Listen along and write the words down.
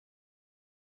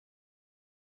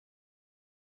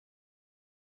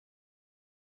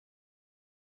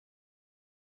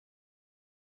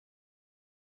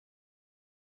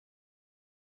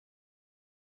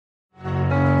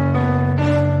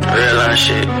down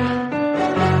shit.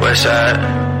 West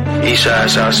side, east side,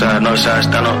 south side, north side,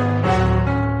 stand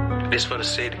up. This for the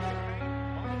city.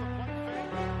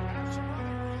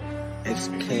 It's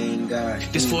King God.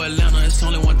 This for Atlanta, it's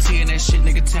only one T and that shit,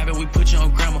 nigga tap it, we put you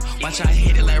on grammar. Watch I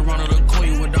hit it like Ronald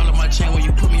Okoye with all of my chain when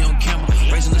you put me on camera.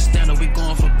 Raising the standard, we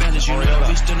going for balance, you know.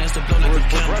 We still next to blow like a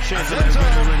camera. I feel like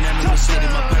Ronald Ronaldo in the city,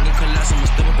 my pocket collapse, I'ma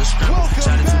step up and scramble.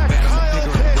 Shot it too bad, I'ma pick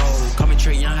her up roll. Call me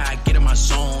Trey Young, how I get in my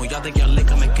zone. Y'all think y'all lit,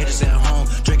 come and catch us at home.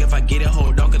 Drake if I get it,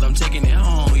 hold on, cause I'm taking it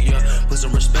home, yeah. Put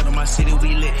some respect on my city,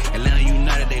 we lit. Atlanta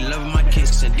United, they loving my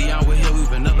kicks. And Dion, we're here, we've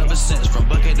been up ever since. From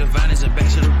Buckhead to Viners and back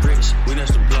to the bricks. We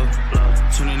next to blow.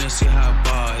 Tune in and see how I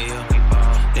ball, yeah.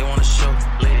 They wanna show,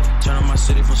 turn on my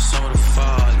city from summer to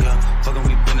fall, yeah. Fuckin'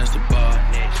 we been as the bar,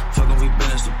 fuckin' we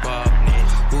been as the bar.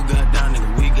 Who got down,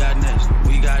 nigga? We got next,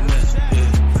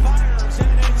 yeah.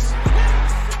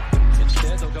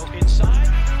 Instead, they'll go inside.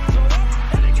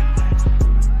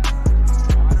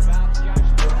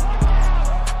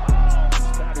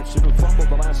 Patterson, who fumbled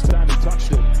the last time he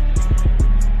touched it.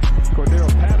 Cordero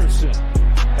Patterson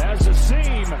has a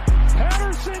seam.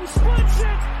 Patterson splits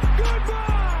it.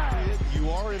 Goodbye. You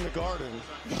are in the Garden.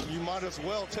 You might as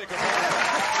well take a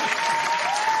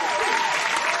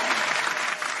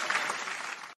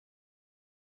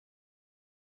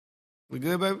We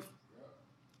good, baby?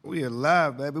 We are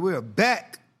live, baby. We are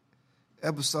back.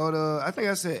 Episode, I think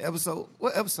I said episode.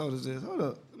 What episode is this? Hold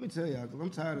up. Let me tell y'all, because I'm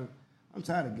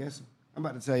tired of guessing. I'm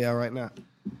about to tell y'all right now.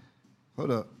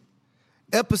 Hold up.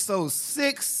 Episode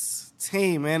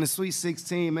 16, man. The Sweet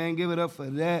 16, man. Give it up for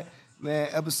that, man.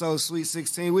 Episode Sweet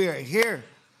 16. We are here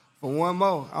for one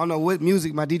more. I don't know what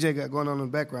music my DJ got going on in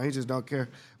the background. He just don't care.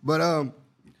 But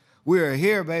we are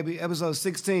here, baby. Episode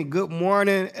 16. Good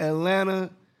morning,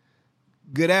 Atlanta.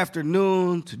 Good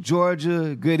afternoon to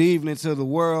Georgia. Good evening to the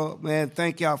world, man.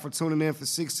 Thank y'all for tuning in for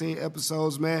 16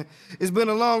 episodes, man. It's been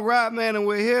a long ride, man, and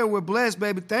we're here. We're blessed,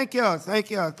 baby. Thank y'all, man.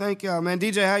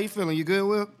 DJ, how you feeling? You good,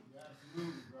 Will?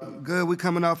 Good. We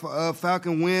coming off a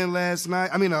Falcon win last night.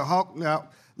 I mean, a Hawk. Now,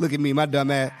 look at me, my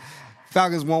dumb ass.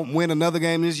 Falcons won't win another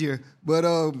game this year. But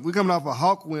we coming off a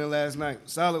Hawk win last night.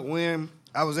 Solid win.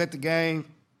 I was at the game.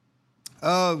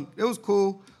 It was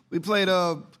cool. We played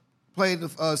the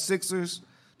Sixers.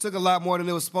 Took a lot more than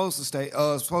it was supposed to take.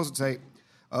 Tyrese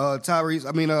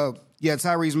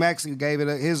Maxey gave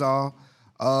it his all.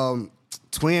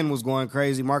 Twin was going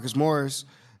crazy. Marcus Morris.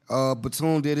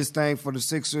 Batum did his thing for the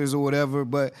Sixers or whatever.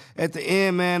 But at the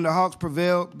end, man, the Hawks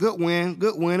prevailed. Good win.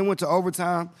 It went to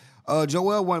overtime.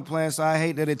 Joel wasn't playing, so I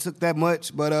hate that it took that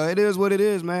much. But it is what it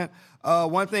is, man.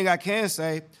 One thing I can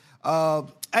say,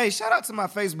 hey, shout out to my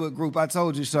Facebook group, I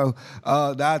Told You So.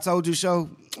 The I Told You Show,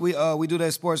 we do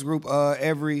that sports group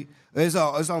it's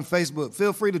on Facebook.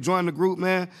 Feel free to join the group,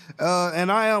 man.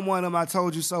 And I am one of them I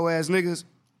Told You So ass niggas.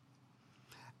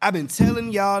 I've been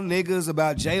telling y'all niggas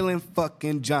about Jalen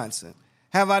fucking Johnson.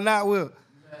 Have I not, Will?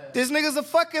 This nigga's a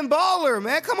fucking baller,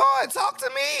 man. Come on, talk to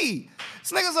me.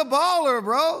 This nigga's a baller,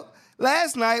 bro.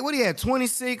 Last night, what he had,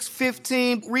 26,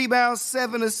 15 rebounds,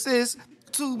 7 assists,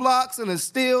 2 blocks, and a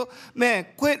steal. Man,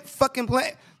 quit fucking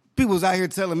playing. People was out here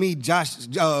telling me John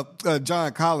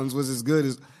Collins was as good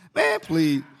as... Man,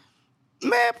 please.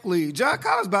 John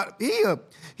Collins,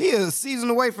 he a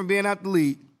season away from being out the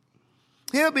league.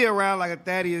 He'll be around like a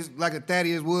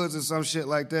Thaddeus Woods or some shit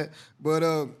like that. But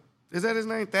is that his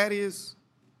name? Thaddeus?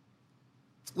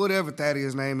 Whatever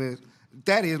Thaddeus' name is.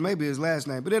 Thaddeus may be his last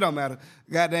name, but it don't matter.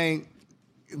 God dang,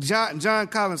 John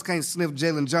Collins can't sniff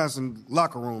Jalen Johnson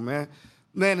locker room, man.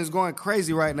 Man is going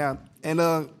crazy right now. And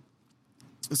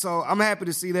so I'm happy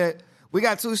to see that. We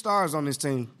got 2 stars on this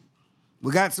team.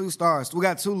 We got 2 stars. We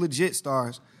got 2 legit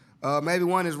stars. Maybe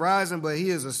one is rising, but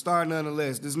he is a star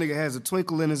nonetheless. This nigga has a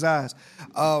twinkle in his eyes.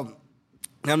 I'm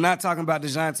not talking about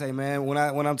DeJounte, man. When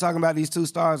I'm talking about these 2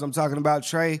 stars, I'm talking about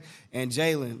Trey and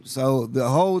Jalen. So the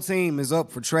whole team is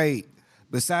up for trade.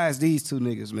 Besides these 2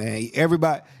 niggas, man.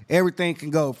 Everything can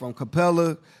go from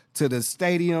Capella to the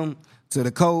stadium to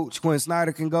the coach. Quinn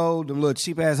Snyder can go. Them little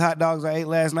cheap-ass hot dogs I ate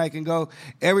last night can go.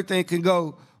 Everything can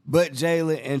go but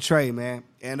Jalen and Trey, man.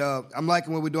 And I'm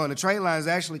liking what we're doing. The trade line is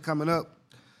actually coming up.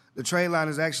 The trade line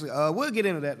is actually, we'll get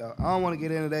into that, though. I don't want to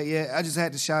get into that yet. I just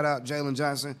had to shout out Jalen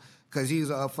Johnson because he's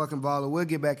a fucking baller. We'll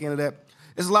get back into that.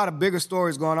 There's a lot of bigger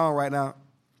stories going on right now.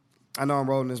 I know I'm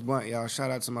rolling this blunt, y'all.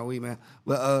 Shout out to my weed, man.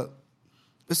 But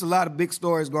there's a lot of big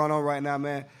stories going on right now,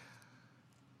 man.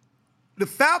 The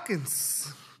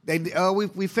Falcons,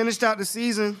 we finished out the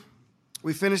season.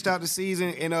 We finished out the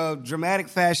season in a dramatic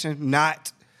fashion.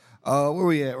 Not. Where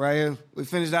we at, right here? We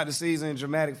finished out the season in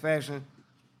dramatic fashion.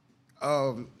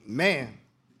 Man.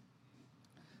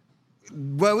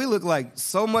 But we look like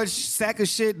so much sack of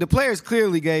shit. The players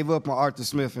clearly gave up on Arthur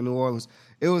Smith in New Orleans.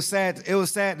 It was sad. It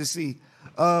was sad to see.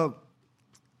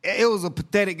 It was a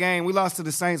pathetic game. We lost to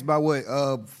the Saints by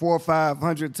 400 or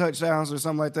 500 touchdowns or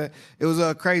something like that. It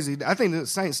was crazy. I think the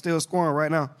Saints still scoring right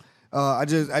now. I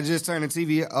just turned the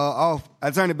TV off.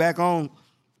 I turned it back on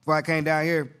before I came down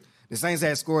here. The Saints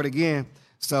had scored again.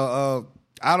 So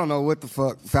I don't know what the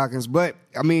fuck Falcons, but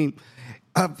I mean.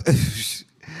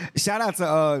 Shout out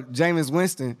to Jameis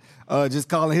Winston just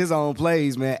calling his own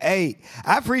plays, man. Hey,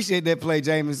 I appreciate that play,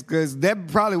 Jameis, because that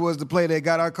probably was the play that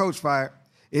got our coach fired.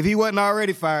 If he wasn't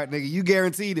already fired, nigga, you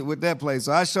guaranteed it with that play.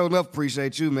 So I sure enough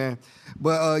appreciate you, man.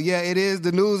 But, yeah, it is.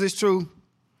 The news is true.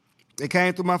 It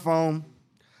came through my phone.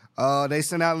 They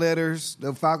sent out letters.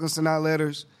 The Falcons sent out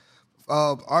letters.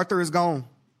 Arthur is gone.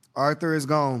 Arthur is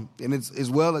gone, and it's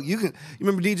well. You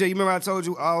remember DJ? You remember I told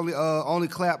you only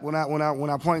clap when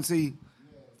I point to you.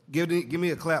 Give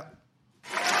me a clap.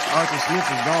 Arthur Smith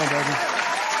is gone, baby.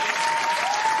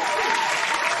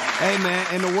 Hey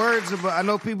man, in the words of I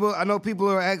know people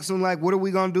are asking like, what are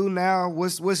we gonna do now?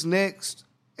 What's next?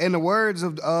 In the words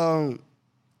of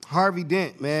Harvey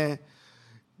Dent, man,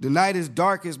 the night is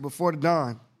darkest before the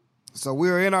dawn. So we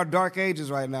are in our dark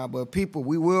ages right now, but people,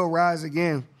 we will rise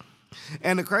again.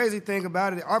 And the crazy thing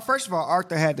about it, first of all,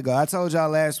 Arthur had to go. I told y'all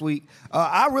last week.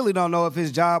 I really don't know if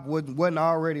his job wasn't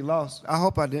already lost. I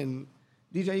hope I didn't.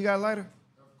 DJ, you got a lighter?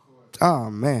 Of course. Oh,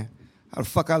 man. How the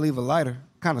fuck I leave a lighter?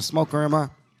 What kind of smoker am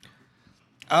I?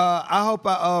 I hope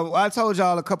I told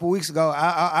y'all a couple weeks ago,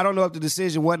 I don't know if the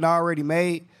decision wasn't already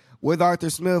made with Arthur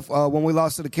Smith when we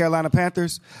lost to the Carolina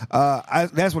Panthers.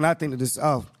 That's when I think that this,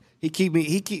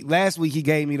 last week he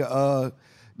gave me the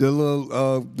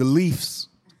leaves.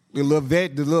 The little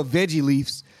veggie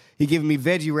leaves. He giving me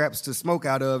veggie wraps to smoke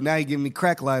out of. Now he giving me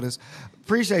crack lighters.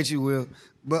 Appreciate you, Will.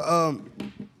 But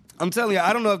I'm telling you,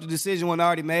 I don't know if the decision wasn't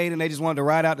already made and they just wanted to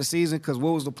ride out the season, because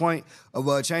what was the point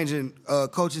of changing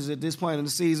coaches at this point in the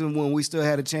season when we still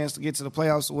had a chance to get to the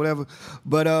playoffs or whatever.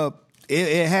 But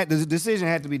the decision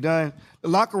had to be done. The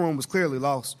locker room was clearly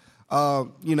lost.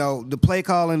 The play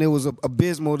calling, it was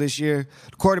abysmal this year.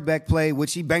 The quarterback play,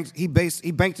 which he banked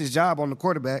his job on the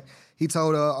quarterback. He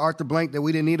told Arthur Blank that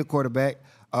we didn't need a quarterback.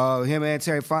 Him and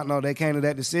Terry Fontenot, they came to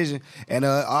that decision, and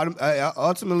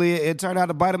ultimately it turned out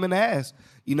to bite him in the ass.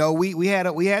 We had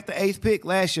the 8th pick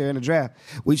last year in the draft.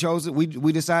 We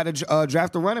decided to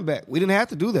draft a running back. We didn't have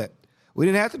to do that. We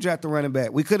didn't have to draft a running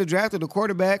back. We could have drafted a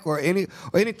quarterback or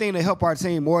anything to help our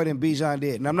team more than Bijan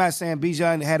did. And I'm not saying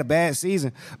Bijan had a bad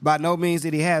season. By no means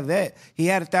did he have that. He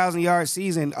had a 1,000-yard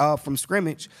season from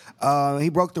scrimmage. He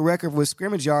broke the record with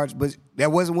scrimmage yards, but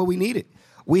that wasn't what we needed.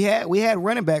 We had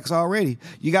running backs already.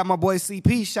 You got my boy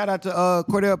CP. Shout out to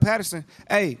Cordell Patterson.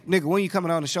 Hey, nigga, when you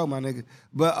coming on the show, my nigga?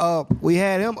 But we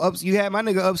had him up. You had my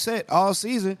nigga upset all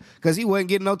season because he wasn't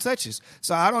getting no touches.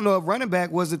 So I don't know if running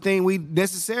back was the thing we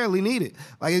necessarily needed.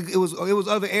 Like it was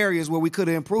other areas where we could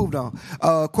have improved on.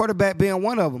 Quarterback being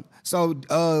one of them.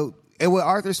 So. And with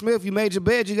Arthur Smith, you made your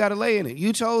bed, you got to lay in it.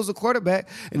 You chose the quarterback,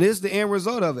 and this is the end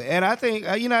result of it. And I think,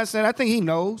 I think he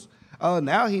knows.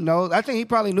 Now he knows. I think he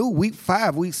probably knew week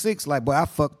 5, week 6, like, boy, I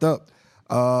fucked up.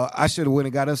 I should have went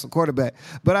and got us a quarterback.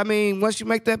 But, I mean, once you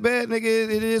make that bed, nigga,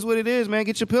 it is what it is, man.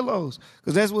 Get your pillows,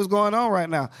 because that's what's going on right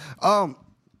now.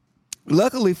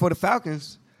 Luckily for the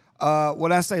Falcons,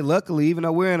 when I say luckily, even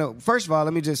though we're in first of all,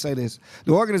 let me just say this.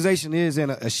 The organization is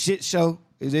in a shit show.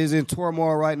 It is in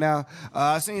turmoil right now.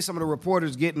 I've seen some of the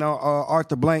reporters getting on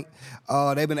Arthur Blank.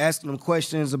 They've been asking them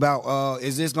questions about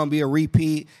is this going to be a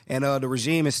repeat, and the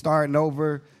regime is starting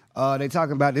over. They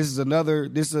talking about in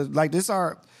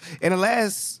the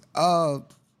last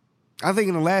I think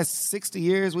in the last 60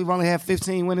 years, we've only had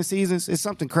 15 winning seasons. It's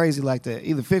something crazy like that,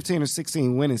 either 15 or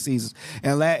 16 winning seasons,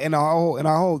 and the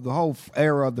whole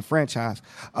era of the franchise.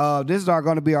 This is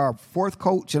going to be our 4th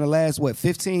coach in the last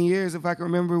 15 years, if I can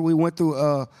remember. We went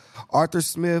through Arthur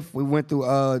Smith, we went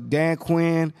through Dan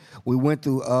Quinn, we went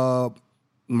through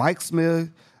Mike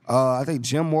Smith. I think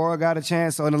Jim Moore got a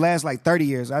chance. So in the last 30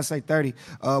 years, I say 30,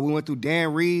 we went through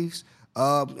Dan Reeves.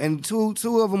 And two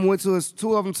of them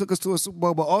took us to a Super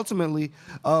Bowl, but ultimately,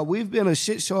 we've been a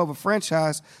shit show of a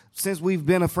franchise since we've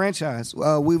been a franchise.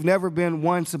 We've never been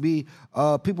one to be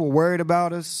people worried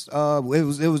about us.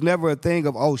 It was never a thing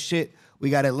of, oh shit, we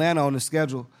got Atlanta on the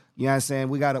schedule. You know what I'm saying?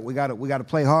 We got to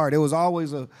play hard. It was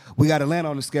always we got Atlanta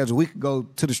on the schedule. We could go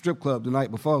to the strip club the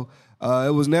night before.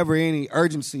 It was never any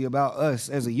urgency about us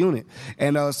as a unit.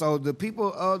 And so the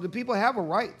people have a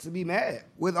right to be mad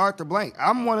with Arthur Blank.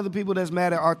 I'm one of the people that's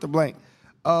mad at Arthur Blank.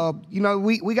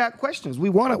 we got questions. We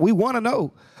want to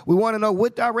know. We want to know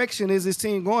what direction is this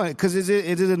team going? Because is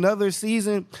it another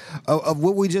season of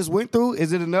what we just went through?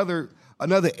 Is it another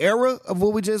era of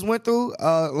what we just went through?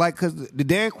 Because the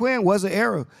Dan Quinn was an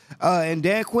era. And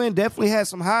Dan Quinn definitely had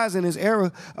some highs in his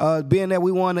era, being that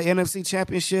we won the NFC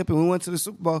Championship and we went to the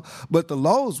Super Bowl. But the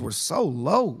lows were so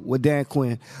low with Dan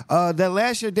Quinn. That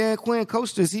last year Dan Quinn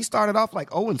coached us, he started off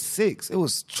like 0-6. It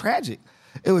was tragic.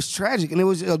 And it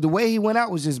was the way he went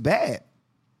out was just bad.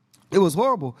 It was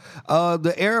horrible.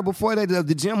 The era before that,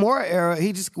 the Jim Mora era,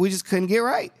 we just couldn't get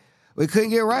right. We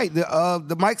couldn't get right.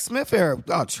 The Mike Smith era,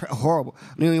 horrible.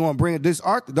 I don't even want to bring it.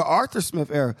 The Arthur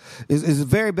Smith era is a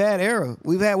very bad era.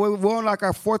 We're on like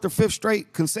our fourth or fifth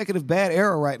straight consecutive bad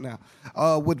era right now,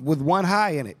 with one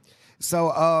high in it.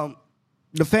 So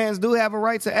the fans do have a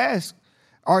right to ask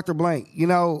Arthur Blank,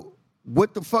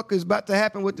 what the fuck is about to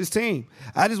happen with this team?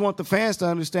 I just want the fans to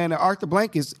understand that Arthur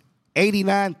Blank is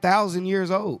 89,000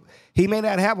 years old. He may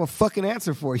not have a fucking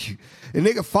answer for you. The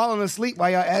nigga falling asleep while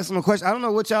y'all asking him a question. I don't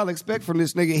know what y'all expect from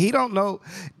this nigga. He don't know.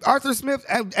 Arthur Smith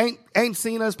ain't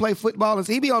seen us play football.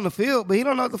 He be on the field, but he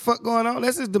don't know what the fuck going on.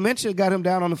 That's his dementia got him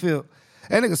down on the field.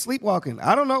 That nigga sleepwalking.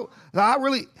 I don't know.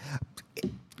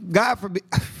 God forbid,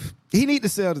 he need to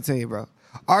sell the team, bro.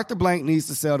 Arthur Blank needs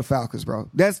to sell the Falcons, bro.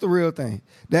 That's the real thing.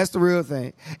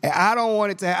 And I don't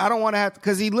want to have to,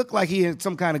 because he looked like he in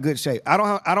some kind of good shape. I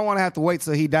don't want to have to wait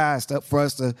till he dies for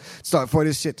us to start for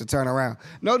this shit to turn around.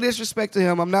 No disrespect to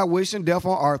him. I'm not wishing death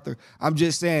on Arthur. I'm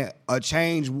just saying a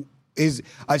change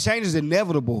is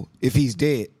inevitable if he's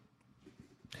dead.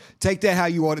 Take that how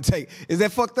you want to take. Is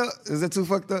that fucked up? Is that too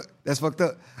fucked up? That's fucked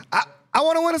up. I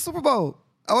want to win a Super Bowl.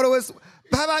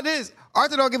 How about this?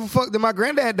 Arthur don't give a fuck that my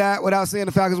granddad died without seeing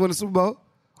the Falcons win the Super Bowl.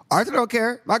 Arthur don't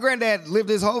care. My granddad lived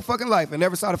his whole fucking life and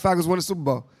never saw the Falcons win the Super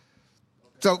Bowl.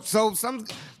 So some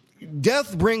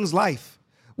death brings life.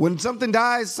 When something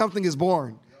dies, something is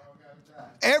born.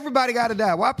 Everybody got to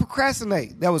die. Why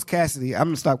procrastinate? That was Cassidy. I'm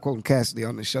going to stop quoting Cassidy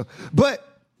on this show. But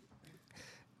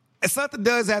something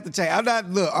does have to change.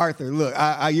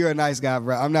 Arthur, you're a nice guy,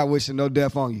 bro. I'm not wishing no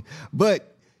death on you. But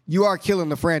you are killing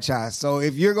the franchise. So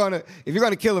if you're gonna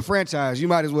kill a franchise, you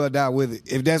might as well die with it.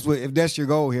 If that's your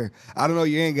goal here. I don't know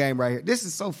your end game right here. This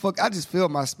is so I just feel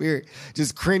my spirit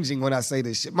just cringing when I say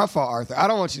this shit. My fault, Arthur. I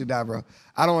don't want you to die, bro.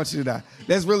 I don't want you to die.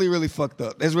 That's really, really fucked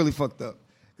up. That's really fucked up.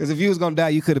 Because if you was gonna die,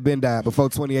 you could have been died before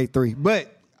 28-3.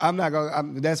 But I'm not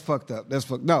gonna. That's fucked up.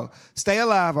 No. Stay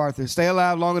alive, Arthur. Stay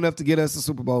alive long enough to get us the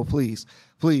Super Bowl, please.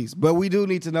 But we do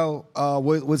need to know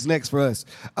what's next for us.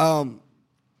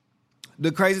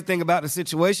 The crazy thing about the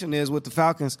situation is with the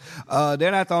Falcons,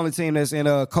 they're not the only team that's in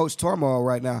coach turmoil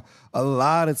right now. A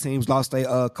lot of teams lost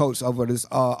their coach over this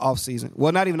offseason.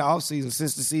 Well, not even the offseason,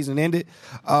 since the season ended.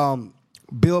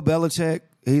 Bill Belichick,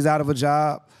 he's out of a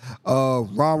job.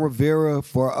 Ron Rivera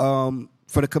for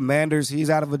the Commanders, he's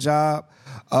out of a job.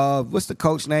 What's the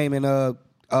coach name in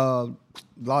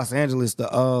Los Angeles,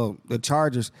 the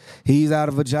Chargers? He's out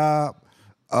of a job.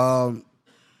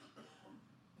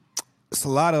 It's a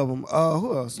lot of them.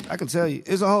 Who else? I can tell you.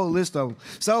 It's a whole list of them.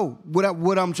 So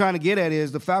what I'm trying to get at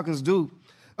is the Falcons do.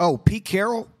 Oh, Pete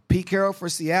Carroll for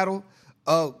Seattle.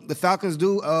 The Falcons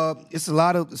do. It's a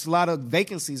lot of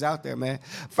vacancies out there, man.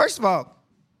 First of all,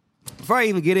 before I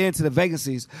even get into the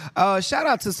vacancies, shout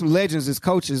out to some legends as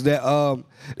coaches that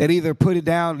either put it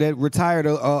down, that retired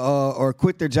or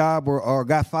quit their job or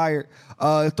got fired.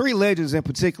 3 legends in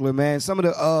particular, man. Some of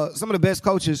the best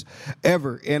coaches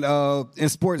ever in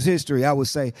sports history, I would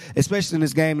say, especially in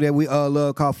this game that we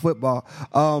love called football.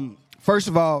 First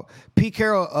of all, Pete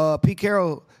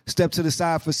Carroll stepped to the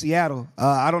side for Seattle.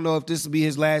 I don't know if this will be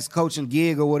his last coaching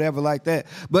gig or whatever like that,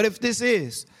 but if this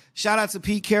is, shout out to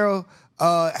Pete Carroll.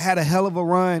 Had a hell of a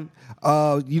run.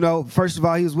 First of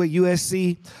all, he was with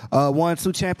USC, won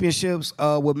 2 championships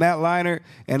with Matt Leinart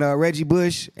and Reggie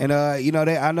Bush. And,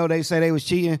 I know they say they was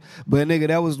cheating, but, nigga,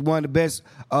 that was one of the best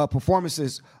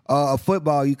performances of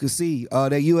football you could see.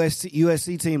 That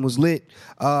USC team was lit.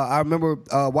 I remember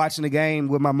watching the game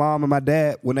with my mom and my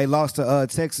dad when they lost to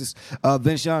Texas.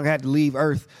 Vince Young had to leave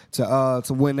Earth to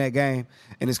win that game.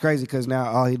 And it's crazy because now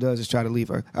all he does is try to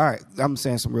leave Earth. All right, I'm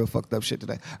saying some real fucked up shit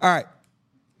today. All right.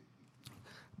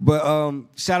 But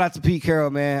shout out to Pete Carroll,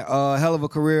 man. Hell of a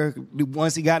career.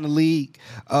 Once he got in the league,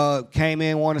 came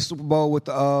in, won a Super Bowl with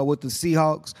the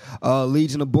Seahawks,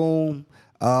 Legion of Boom.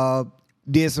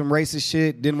 Did some racist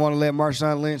shit. Didn't want to let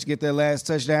Marshawn Lynch get their last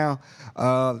touchdown.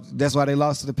 That's why they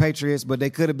lost to the Patriots, but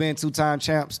they could have been 2-time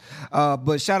champs.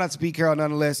 But shout out to Pete Carroll,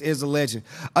 nonetheless, is a legend.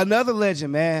 Another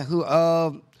legend, man, who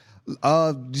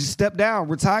just stepped down,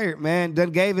 retired, man, done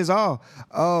gave his all.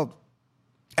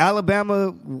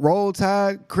 Alabama, Roll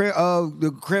Tide,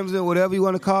 the Crimson, whatever you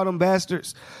want to call them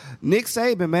bastards. Nick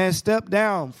Saban, man, stepped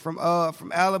down from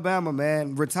Alabama,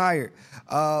 man, retired.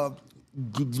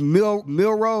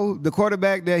 Milroe, the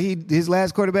quarterback his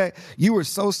last quarterback, you were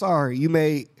so sorry you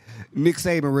made Nick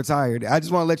Saban retired. I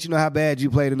just want to let you know how bad you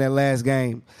played in that last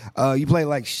game. You played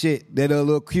like shit. That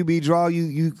little QB draw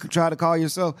you try to call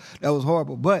yourself, that was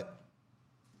horrible. But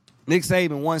Nick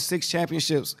Saban won 6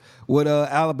 championships with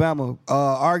Alabama.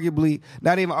 Arguably,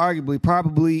 not even arguably,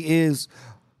 probably is.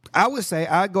 I would say,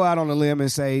 I'd go out on a limb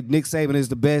and say Nick Saban is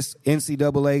the best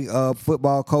NCAA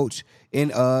football coach in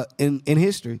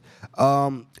history.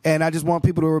 And I just want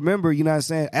people to remember, you know what I'm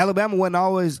saying, Alabama wasn't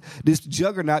always this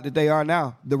juggernaut that they are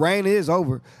now. The reign is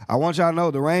over. I want y'all to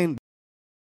know the reign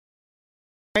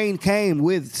came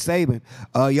with Saban.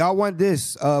 Y'all want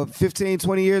this 15,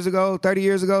 20 years ago, 30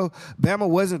 years ago, Bama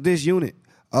wasn't this unit.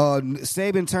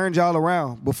 Saban turned y'all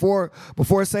around. Before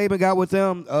Saban got with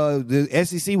them, the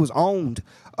SEC was owned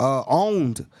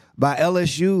by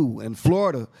LSU and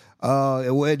Florida.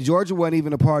 Georgia wasn't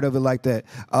even a part of it like that.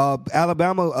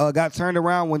 Alabama got turned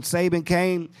around when Saban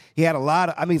came. He had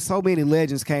so many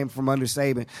legends came from under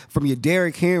Saban. From your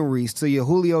Derrick Henrys to your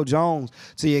Julio Jones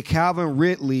to your Calvin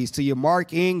Ridleys to your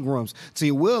Mark Ingrams to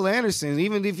your Will Andersons.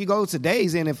 Even if you go to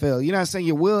today's NFL, you know what I'm saying?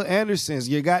 Your Will Andersons,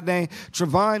 your goddamn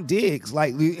Trevon Diggs.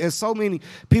 Like, there's so many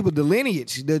people, the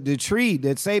lineage, the tree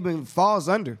that Saban falls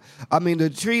under. I mean,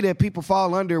 the tree that people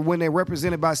fall under when they're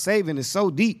represented by Saban is so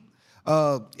deep.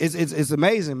 It's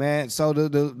amazing, man. So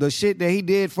the shit that he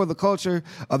did for the culture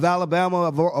of Alabama,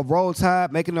 of Roll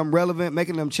Tide, making them relevant,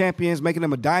 making them champions, making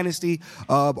them a dynasty,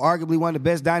 arguably one of the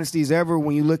best dynasties ever.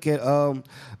 When you look at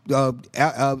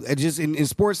just in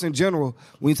sports in general,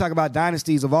 when you talk about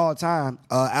dynasties of all time,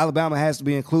 Alabama has to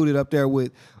be included up there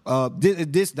with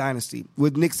this dynasty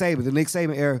with Nick Saban. The Nick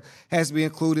Saban era has to be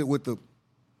included with the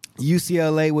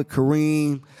UCLA with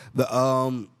Kareem, the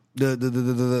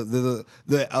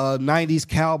 90s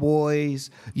Cowboys,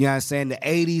 you know what I'm saying, the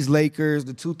 80s Lakers,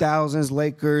 the 2000s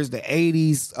Lakers, the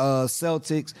 80s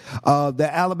Celtics,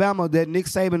 the Alabama, that Nick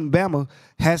Saban Bama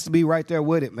has to be right there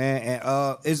with it, man.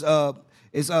 And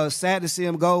it's sad to see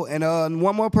him go. And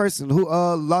one more person who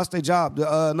lost their job,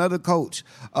 another coach.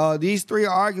 These three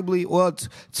are arguably, well,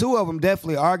 two of them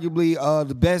definitely arguably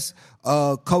the best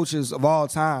coaches of all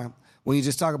time when you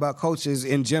just talk about coaches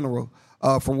in general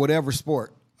from whatever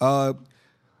sport.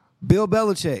 Bill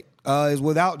Belichick is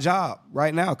without job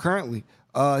right now. Currently,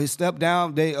 he stepped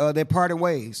down. They parted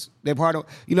ways. That's a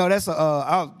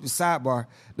sidebar.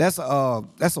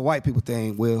 That's a white people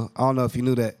thing. Will, I don't know if you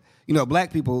knew that. You know,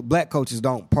 black coaches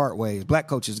don't part ways. Black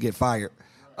coaches get fired.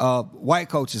 White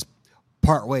coaches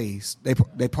part ways. They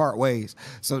part ways.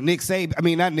 So not Nick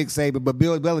Saban, but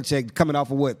Bill Belichick, coming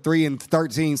off of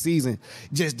 3-13 season,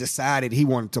 just decided he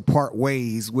wanted to part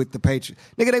ways with the Patriots.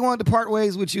 Nigga, they wanted to part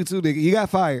ways with you too, nigga. You got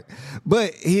fired.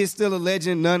 But he is still a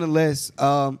legend nonetheless.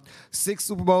 6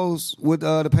 Super Bowls with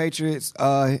the Patriots.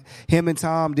 Him and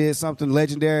Tom did something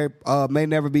legendary. May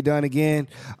never be done again.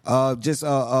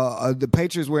 The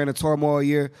Patriots were in a turmoil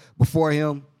year before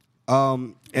him.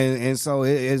 And so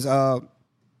it is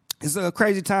it's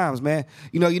crazy times, man.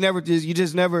 You know, you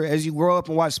just never, as you grow up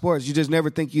and watch sports, you just never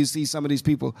think you see some of these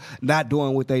people not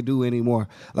doing what they do anymore.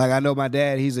 Like, I know my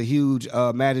dad, he's a huge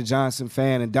Magic Johnson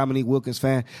fan and Dominique Wilkins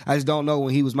fan. I just don't know,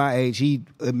 when he was my age, he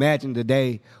imagined the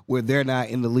day where they're not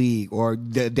in the league, or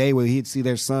the day where he'd see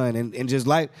their son, and just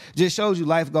shows you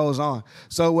life goes on.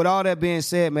 So with all that being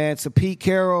said, man, to Pete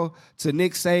Carroll, to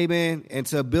Nick Saban, and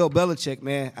to Bill Belichick,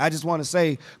 man, I just want to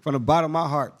say from the bottom of my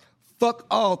heart, fuck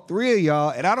all 3 of y'all,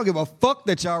 and I don't give a fuck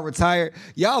that y'all retired.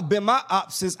 Y'all been my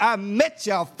ops since I met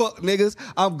y'all fuck niggas.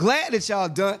 I'm glad that y'all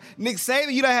done. Nick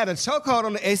Saban, you done had a chokehold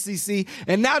on the SEC,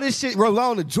 and now this shit roll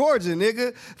on to Georgia,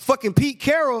 nigga. Fucking Pete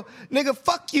Carroll, nigga,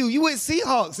 fuck you. You with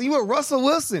Seahawks, and you with Russell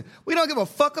Wilson. We don't give a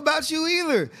fuck about you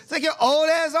either. Take your old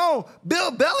ass on.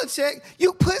 Bill Belichick,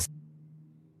 you pussy.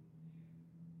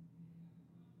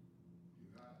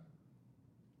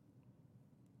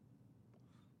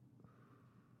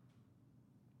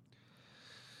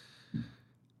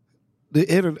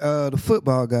 The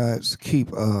football guys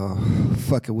keep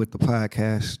fucking with the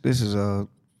podcast. This is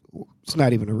it's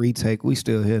not even a retake. We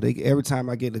still here. Every time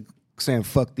I get to saying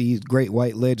fuck these great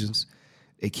white legends,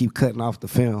 they keep cutting off the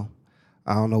film.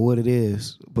 I don't know what it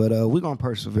is, but we're gonna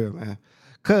persevere, man.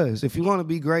 Cause if you want to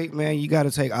be great, man, you got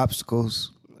to take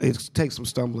obstacles. It takes some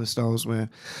stumbling stones, man.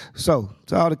 So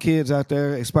to all the kids out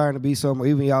there aspiring to be something, or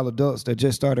even y'all adults that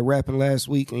just started rapping last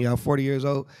week and y'all 40 years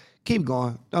old, keep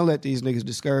going. Don't let these niggas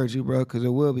discourage you, bro, because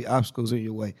there will be obstacles in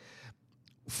your way.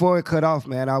 before it cut off,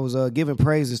 man, I was giving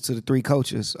praises to the three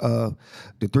coaches, the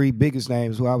three biggest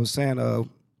names, who I was saying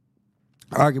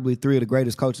arguably three of the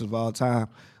greatest coaches of all time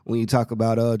when you talk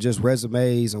about just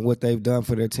resumes and what they've done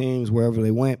for their teams wherever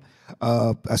they went.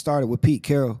 I started with Pete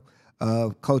Carroll,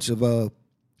 coach of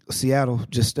Seattle,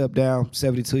 just stepped down,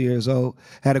 72 years old,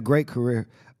 had a great career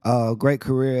at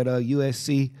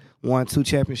USC, won 2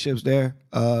 championships there.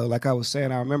 Like I was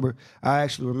saying, I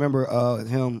actually remember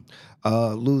him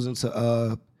losing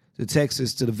to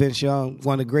Texas, to the Vince Young,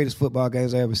 one of the greatest football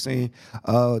games I ever seen.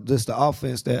 Just the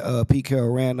offense that Pete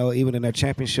Carroll ran, though, even in their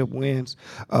championship wins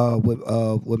with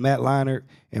Matt Leinart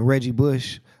and Reggie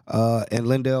Bush and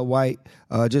Lindell White.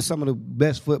 Just some of the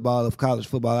best football of college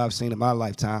football I've seen in my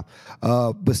lifetime.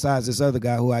 Besides this other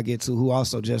guy who I get to, who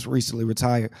also just recently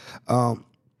retired.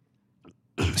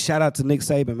 Shout out to Nick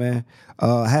Saban, man.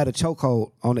 Had a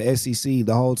chokehold on the SEC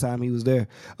the whole time he was there.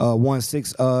 Won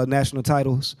 6 national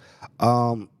titles.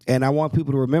 And I want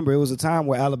people to remember it was a time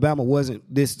where Alabama wasn't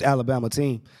this Alabama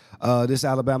team. This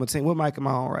Alabama team, what mic am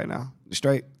I on right now?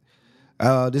 Straight.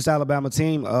 This Alabama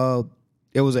team,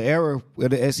 it was an era where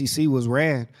the SEC was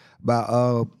ran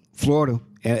by Florida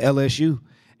and LSU.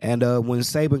 And when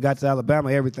Saban got to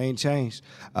Alabama, everything changed.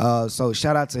 So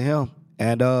shout out to him.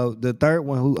 And the third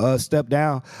one who stepped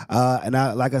down, and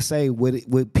like I say,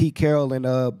 with Pete Carroll and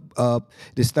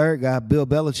this third guy, Bill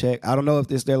Belichick. I don't know if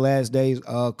this their last days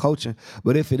coaching,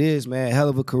 but if it is, man, hell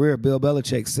of a career. Bill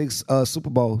Belichick, 6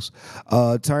 Super Bowls,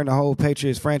 turned the whole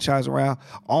Patriots franchise around,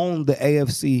 owned the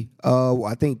AFC,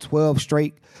 I think 12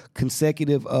 straight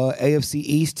consecutive AFC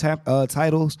East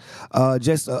titles.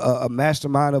 Just a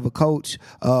mastermind of a coach.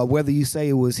 Whether you say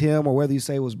it was him or whether you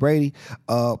say it was Brady,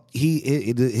 the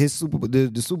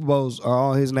Super Bowls are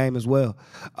on his name as well.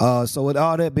 So with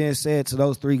all that being said, to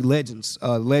those 3 legends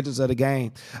of the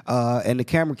game, and the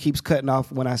camera keeps cutting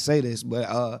off when I say this,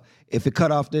 but if it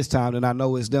cut off this time, then I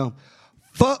know it's them.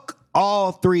 Fuck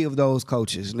all 3 of those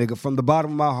coaches, nigga, from the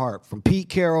bottom of my heart, from Pete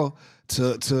Carroll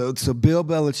to Bill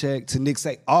Belichick to Nick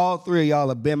Saban. All 3 of y'all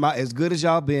have been as good as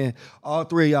y'all been, all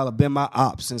 3 of y'all have been my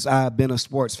ops since I've been a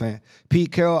sports fan.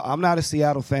 Pete Carroll, I'm not a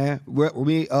Seattle fan.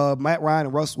 Matt Ryan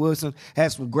and Russell Wilson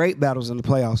had some great battles in the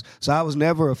playoffs, so I was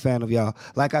never a fan of y'all.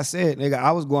 Like I said, nigga,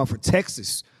 I was going for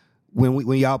Texas when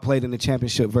y'all played in the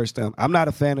championship versus them. I'm not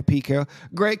a fan of Pete Carroll.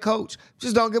 Great coach.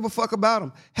 Just don't give a fuck about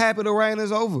him. Happy the rain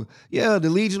is over. Yeah, the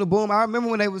Legion of Boom. I remember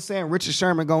when they were saying Richard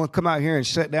Sherman going to come out here and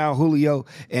shut down Julio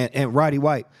and Roddy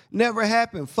White. Never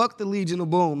happened. Fuck the Legion of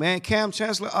Boom, man. Cam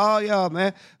Chancellor, all y'all,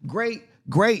 man. Great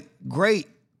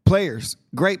players.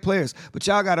 Great players. But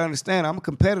y'all got to understand, I'm a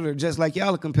competitor just like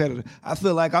y'all a competitor. I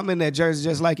feel like I'm in that jersey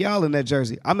just like y'all in that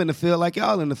jersey. I'm in the field like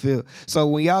y'all in the field. So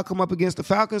when y'all come up against the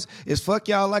Falcons, it's fuck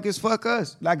y'all like it's fuck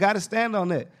us. I got to stand on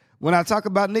that. When I talk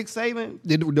about Nick Saban,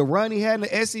 the run he had in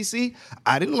the SEC,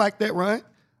 I didn't like that run.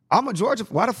 I'm a Georgia.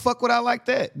 Why the fuck would I like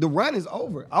that? The run is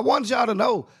over. I want y'all to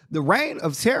know the reign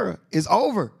of terror is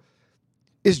over.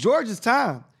 It's Georgia's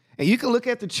time. And you can look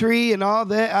at the tree and all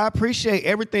that. I appreciate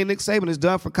everything Nick Saban has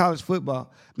done for college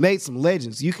football. Made some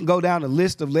legends. You can go down the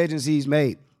list of legends he's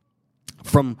made.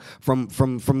 From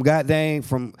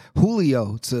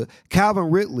Julio to Calvin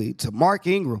Ridley to Mark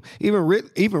Ingram.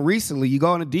 Even recently, you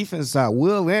go on the defense side,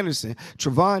 Will Anderson,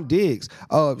 Trevon Diggs,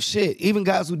 even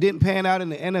guys who didn't pan out in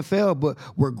the NFL but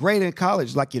were great in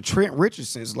college, like your Trent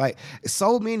Richardsons. Like,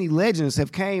 so many legends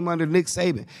have came under Nick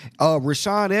Saban.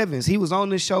 Rashawn Evans, he was on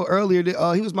this show earlier.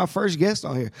 He was my first guest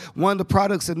on here. One of the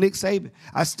products of Nick Saban.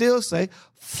 I still say,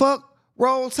 fuck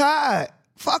Roll Tide.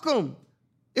 Fuck them.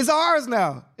 It's ours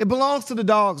now. It belongs to the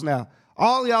dogs now.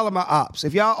 All y'all are my ops.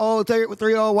 If y'all old 3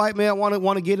 old white men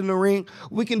want to get in the ring,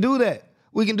 we can do that.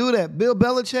 We can do that. Bill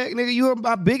Belichick, nigga, you are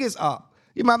my biggest op.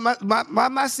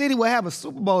 My city would have a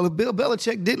Super Bowl if Bill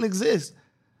Belichick didn't exist.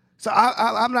 So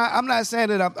I'm not saying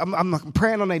that I'm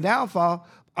praying on their downfall.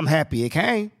 I'm happy it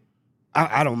came.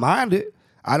 I don't mind it.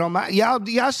 I don't mind.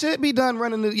 Y'all should be done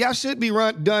running. Y'all should be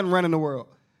done running the world.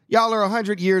 Y'all are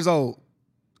 100 years old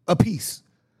apiece.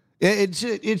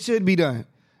 It should be done.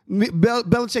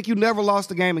 Belichick, you never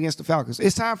lost a game against the Falcons.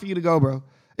 It's time for you to go, bro.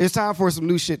 It's time for some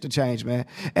new shit to change, man.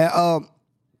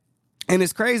 And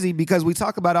it's crazy because we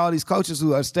talk about all these coaches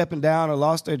who are stepping down or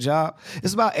lost their job.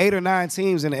 It's about 8 or 9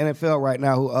 teams in the NFL right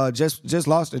now who just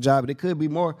lost their job, but it could be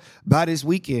more by this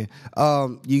weekend.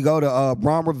 You go to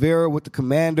Ron Rivera with the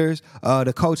Commanders,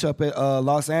 the coach up at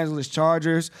Los Angeles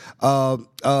Chargers,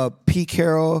 Pete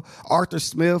Carroll, Arthur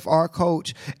Smith, our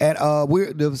coach, and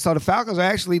so the Falcons are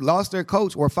actually lost their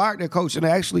coach or fired their coach in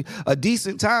actually a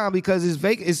decent time because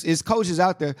it's coaches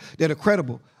out there that are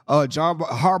credible. John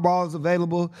Harbaugh is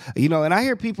available, and I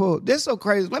hear people. This is so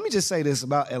crazy. Let me just say this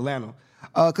about Atlanta.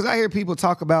 Because I hear people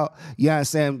talk about, you know what I'm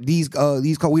saying, we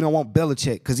don't want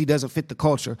Belichick because he doesn't fit the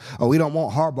culture, or we don't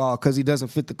want Harbaugh because he doesn't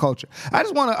fit the culture. I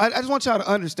just want y'all to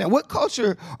understand, what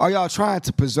culture are y'all trying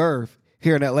to preserve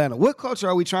here in Atlanta? What culture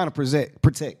are we trying to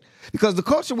protect? Because the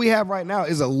culture we have right now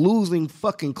is a losing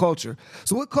fucking culture.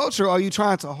 So what culture are you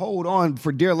trying to hold on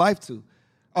for dear life to?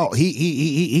 Oh,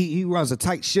 he runs a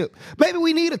tight ship. Maybe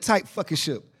we need a tight fucking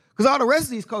ship. Because all the rest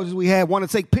of these coaches we have want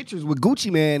to take pictures with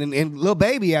Gucci Man and Lil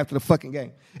Baby after the fucking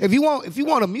game. If you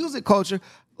want a music culture,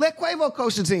 let Quavo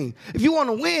coach the team. If you want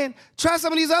to win, try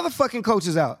some of these other fucking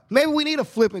coaches out. Maybe we need a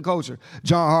flipping culture.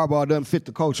 John Harbaugh doesn't fit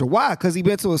the culture. Why? Because he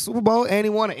been to a Super Bowl and he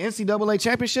won an NCAA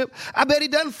championship? I bet he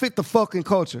doesn't fit the fucking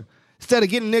culture. Instead of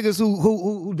getting niggas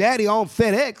who daddy on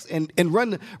FedEx and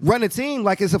run the team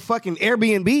like it's a fucking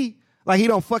Airbnb, like he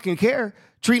don't fucking care,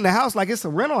 treating the house like it's a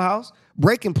rental house,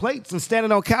 breaking plates and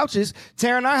standing on couches,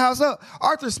 tearing our house up.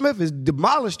 Arthur Smith has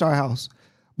demolished our house.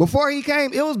 Before he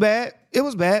came, it was bad. It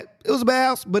was bad. It was a bad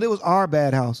house, but it was our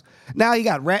bad house. Now he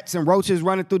got rats and roaches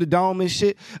running through the dome and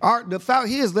shit.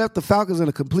 He has left the Falcons in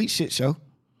a complete shit show.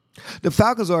 The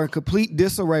Falcons are in complete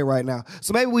disarray right now.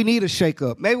 So maybe we need a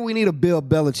shakeup. Maybe we need a Bill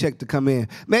Belichick to come in.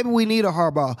 Maybe we need a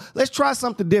Harbaugh. Let's try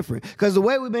something different. Because the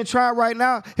way we've been trying right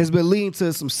now has been leading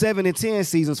to some 7-10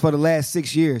 seasons for the last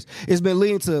 6 years. It's been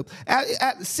leading to,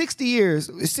 at 60 years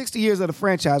of the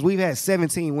franchise, we've had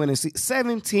 17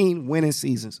 winning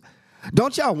seasons.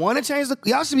 Don't y'all want to change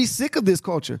y'all should be sick of this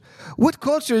culture. What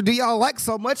culture do y'all like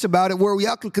so much about it where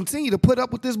y'all can continue to put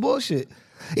up with this bullshit?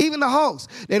 Even the Hawks,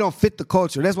 they don't fit the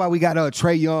culture. That's why we got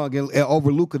Trae Young and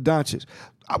over Luka Doncic.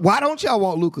 Why don't y'all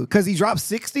want Luka? Because he dropped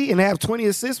 60 and have 20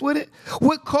 assists with it?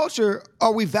 What culture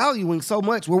are we valuing so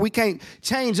much where we can't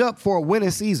change up for a winning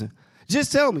season?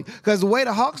 Just tell me. Because the way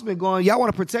the Hawks been going, y'all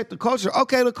want to protect the culture.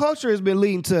 Okay, the culture has been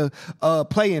leading to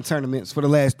play-in tournaments for the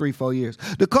last 3-4 years.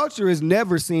 The culture has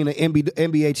never seen an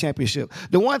NBA championship.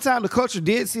 The one time the culture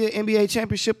did see an NBA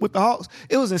championship with the Hawks,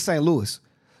 it was in St. Louis.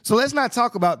 So let's not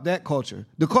talk about that culture.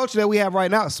 The culture that we have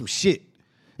right now is some shit.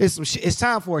 It's some shit. It's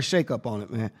time for a shakeup on it,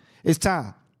 man. It's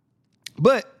time.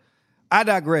 But I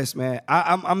digress, man.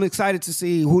 I'm excited to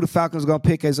see who the Falcons are gonna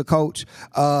pick as a coach.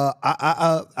 I'm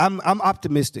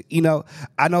optimistic. You know,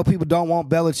 I know people don't want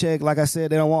Belichick. Like I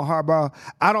said, they don't want Harbaugh.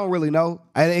 I don't really know.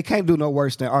 It can't do no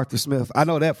worse than Arthur Smith. I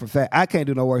know that for a fact. I can't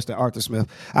do no worse than Arthur Smith.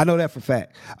 I know that for a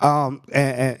fact.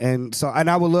 So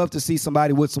I would love to see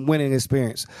somebody with some winning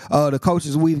experience. The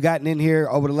coaches we've gotten in here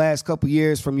over the last couple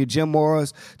years, from your Jim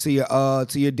Moras to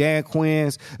your Dan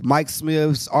Quinns, Mike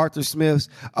Smiths, Arthur Smiths,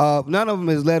 none of them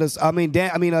has let us.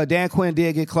 Dan Quinn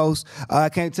did get close. I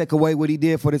can't take away what he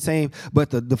did for the team,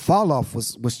 but the fall off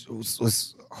was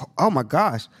oh my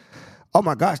gosh. Oh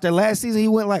my gosh! That last season he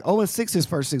went like 0-6 his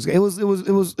first 6 games. It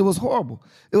was horrible.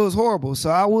 It was horrible. So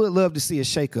I would love to see a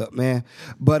shakeup, man.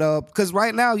 But because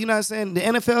right now, you know what I'm saying, the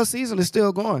NFL season is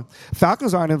still going.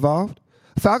 Falcons aren't involved.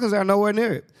 Falcons are nowhere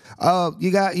near it.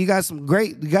 You got some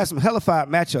hellified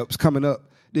matchups coming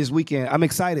up this weekend. I'm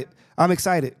excited for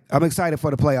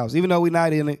the playoffs. Even though we're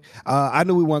not in it, I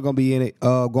knew we weren't going to be in it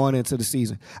going into the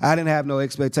season. I didn't have no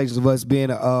expectations of us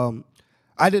being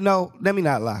I didn't know. Let me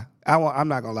not lie. I'm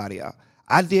not going to lie to y'all.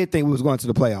 I did think we was going to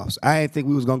the playoffs. I didn't think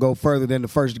we was going to go further than the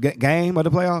first game of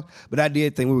the playoffs, but I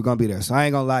did think we were going to be there. So I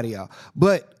ain't going to lie to y'all.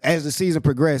 But as the season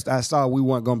progressed, I saw we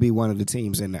weren't going to be one of the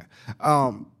teams in there.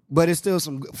 But it's still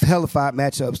some hellified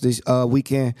matchups this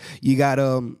weekend. You got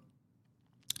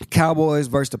Cowboys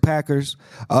versus the Packers.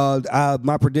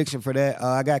 My prediction for that,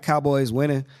 I got Cowboys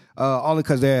winning only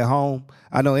because they're at home.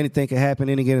 I know anything can happen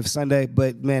any given Sunday,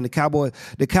 but man, the Cowboys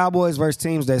versus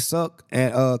teams that suck,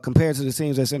 and compared to the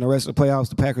teams that's in the rest of the playoffs,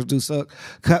 the Packers do suck.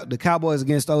 The Cowboys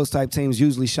against those type teams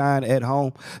usually shine at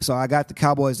home, so I got the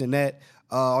Cowboys in that.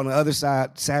 On the other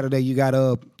side, Saturday you got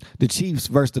the Chiefs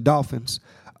versus the Dolphins.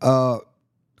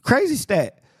 Crazy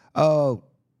stat. Tua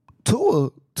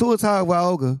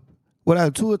Tagovailoa.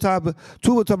 Tua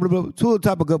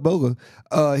Tagovailoa.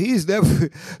 He's never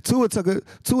Tua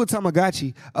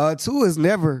Tamagotchi. Tua has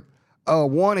never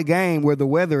won a game where the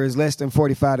weather is less than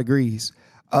 45 degrees.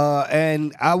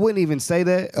 And I wouldn't even say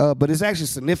that, but it's actually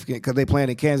significant because they playing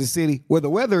in Kansas City where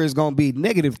the weather is going to be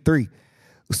 -3.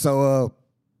 So,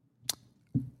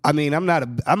 I mean,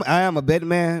 I am a betting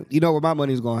man. You know where my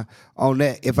money's going on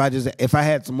that. If I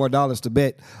had some more dollars to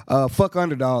bet, fuck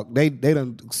underdog. They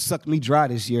done sucked me dry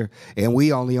this year, and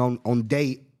we only on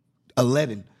day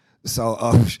 11. So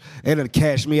they done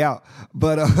cashed me out.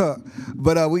 But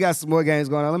we got some more games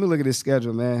going on. Let me look at this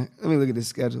schedule, man.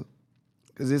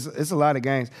 Because it's a lot of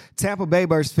games. Tampa Bay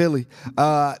versus Philly.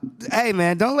 Hey,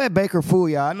 man, don't let Baker fool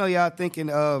y'all. I know y'all thinking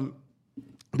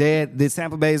The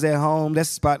Tampa Bay's at home. That's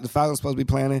the spot the Falcons supposed to be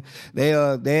playing in.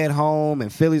 They at home,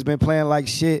 and Philly's been playing like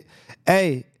shit.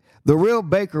 Hey, the real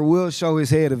Baker will show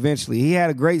his head eventually. He had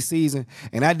a great season,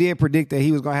 and I did predict that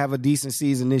he was going to have a decent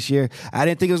season this year. I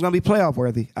didn't think it was going to be playoff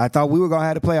worthy. I thought we were going to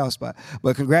have a playoff spot.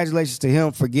 But congratulations to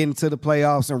him for getting to the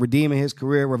playoffs and redeeming his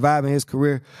career, reviving his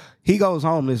career. He goes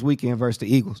home this weekend versus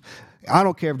the Eagles. I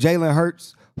don't care if Jalen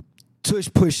Hurts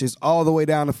pushes all the way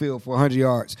down the field for 100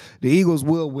 yards. The Eagles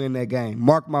will win that game.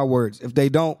 Mark my words. If they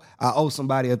don't, I owe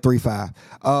somebody a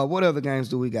 3-5. What other games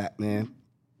do we got, man?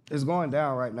 It's going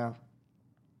down right now.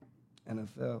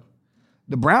 NFL.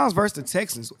 The Browns versus the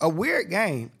Texans. A weird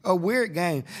game.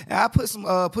 And I put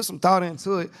some thought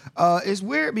into it. It's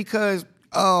weird because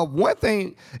one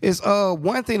thing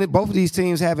that both of these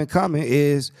teams have in common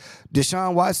is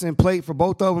Deshaun Watson played for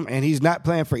both of them, and he's not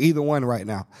playing for either one right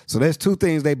now. So there's two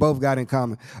things they both got in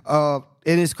common.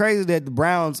 It is crazy that the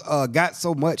Browns got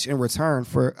so much in return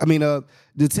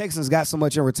the Texans got so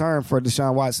much in return for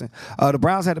Deshaun Watson. The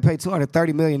Browns had to pay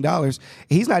 $230 million.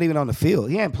 He's not even on the field.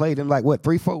 He hadn't played in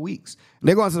 3-4 weeks. And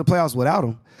they're going to the playoffs without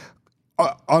him.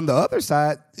 On the other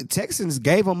side, the Texans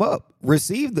gave him up,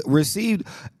 received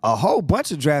a whole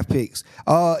bunch of draft picks,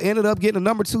 ended up getting a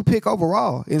number 2 pick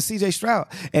overall in C.J. Stroud.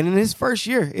 And in his first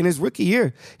year, in his rookie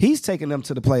year, he's taken them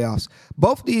to the playoffs.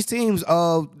 Both of these teams,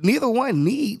 neither one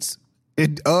needs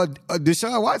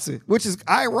Deshaun Watson, which is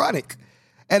ironic.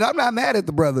 And I'm not mad at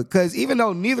the brother because even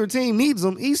though neither team needs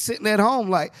him, he's sitting at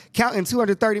home counting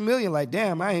 $230 million like,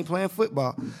 damn, I ain't playing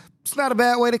football. It's not a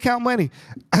bad way to count money.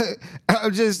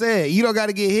 I'm just saying, you don't got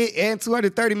to get hit and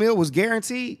 $230 million was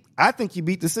guaranteed. I think you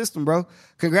beat the system, bro.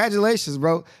 Congratulations,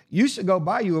 bro. You should go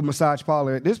buy you a massage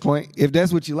parlor at this point if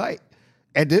that's what you like.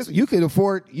 At this, you can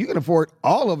afford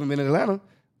all of them in Atlanta.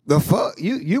 The fuck?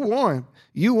 You won.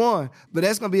 You won. But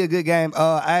that's going to be a good game.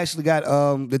 I actually got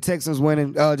the Texans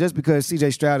winning just because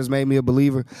C.J. Stroud has made me a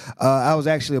believer. I was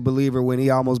actually a believer when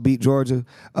he almost beat Georgia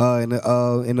in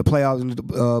the playoffs, in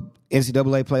the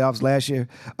NCAA playoffs last year.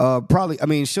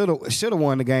 Should have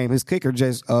won the game. His kicker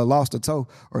just lost a toe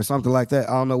or something like that.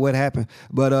 I don't know what happened.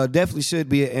 But definitely should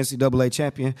be an NCAA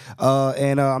champion.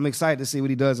 And I'm excited to see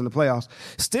what he does in the playoffs.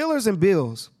 Steelers and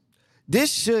Bills.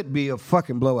 This should be a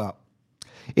fucking blowout.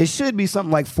 It should be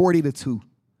something like 40-2.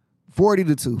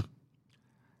 40-2.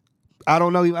 I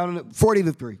don't know.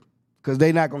 40-3. Because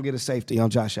they're not going to get a safety on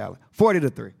Josh Allen.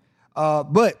 40-3.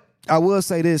 But I will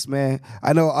say this, man.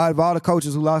 I know out of all the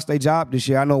coaches who lost their job this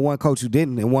year, I know one coach who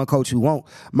didn't and one coach who won't.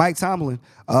 Mike Tomlin,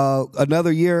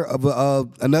 another year,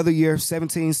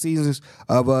 17 seasons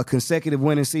of consecutive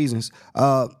winning seasons.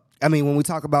 When we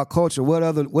talk about culture,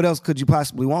 what else could you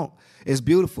possibly want? It's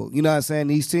beautiful. You know what I'm saying?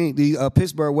 These teams,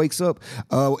 Pittsburgh wakes up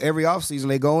every offseason.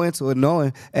 They go into it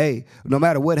knowing, hey, no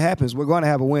matter what happens, we're going to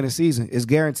have a winning season. It's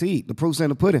guaranteed. The proof's in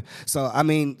the pudding. So, I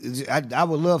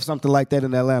would love something like that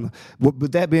in Atlanta.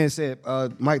 But that being said,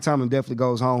 Mike Tomlin definitely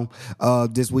goes home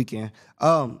this weekend.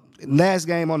 Last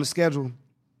game on the schedule,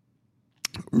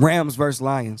 Rams versus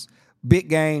Lions. Big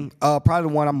game. Probably the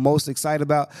one I'm most excited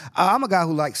about. I'm a guy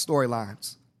who likes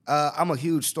storylines. I'm a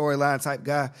huge storyline type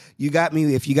guy. You got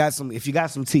me if you got some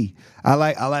tea. I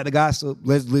like the gossip.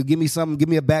 Give me something. Give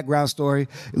me a background story.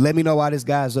 Let me know why this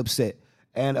guy's upset.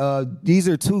 And these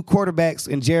are two quarterbacks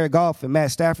in Jared Goff and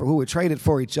Matt Stafford who were traded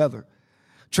for each other.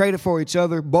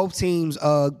 Both teams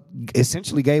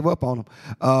essentially gave up on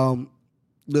them.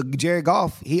 Jared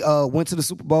Goff, he went to the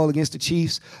Super Bowl against the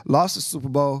Chiefs, lost the Super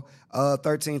Bowl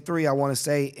 13-3, I want to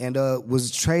say, and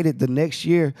was traded the next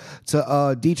year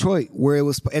to Detroit, where it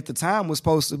was at the time was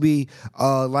supposed to be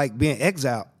like being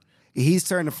exiled. He's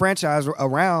turned the franchise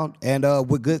around, and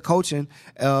with good coaching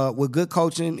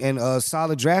and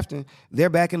solid drafting, they're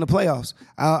back in the playoffs.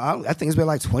 I think it's been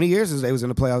like 20 years since they was in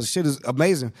the playoffs. Shit is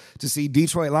amazing to see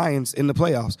Detroit Lions in the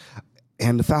playoffs,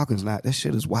 and the Falcons not. That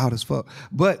shit is wild as fuck.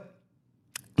 But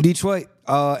Detroit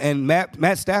and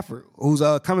Matt Stafford, who's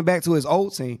coming back to his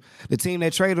old team, the team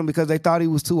that traded him because they thought he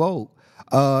was too old,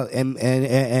 and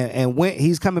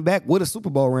he's coming back with a Super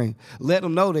Bowl ring. Let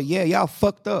them know that y'all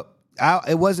fucked up.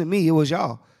 It wasn't me, it was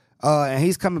y'all. And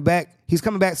he's coming back. He's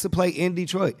coming back to play in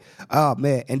Detroit. Oh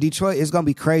man, and Detroit is gonna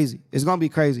be crazy. It's gonna be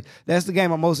crazy. That's the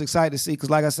game I'm most excited to see because,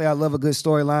 like I say, I love a good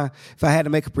storyline. If I had to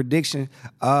make a prediction,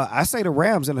 I say the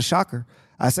Rams in a shocker.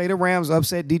 I say the Rams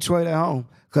upset Detroit at home.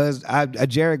 Because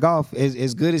Jared Goff,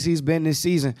 as good as he's been this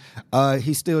season,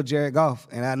 he's still Jared Goff.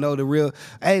 And I know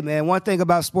hey, man, one thing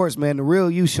about sports, man, the real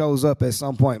you shows up at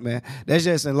some point, man. That's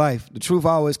just in life. The truth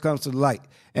always comes to the light.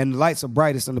 And the lights are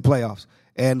brightest in the playoffs.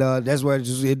 And that's where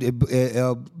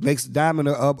it makes diamond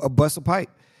a bust a pipe.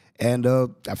 And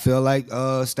I feel like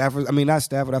not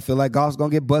Stafford, I feel like Goff's going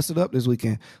to get busted up this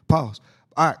weekend. Pause.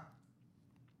 All right.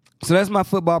 So that's my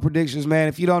football predictions, man.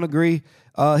 If you don't agree,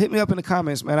 hit me up in the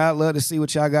comments, man. I'd love to see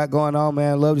what y'all got going on,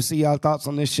 man. I'd love to see y'all thoughts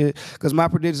on this shit because my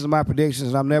predictions are my predictions,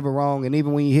 and I'm never wrong. And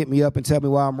even when you hit me up and tell me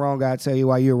why I'm wrong, I'll tell you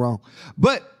why you're wrong.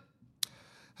 But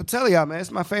I'm telling y'all, man,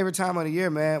 it's my favorite time of the year,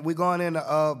 man. We going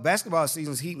into basketball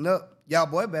season's heating up. Y'all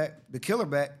boy back, the killer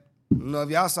back. You know, if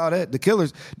y'all saw that, the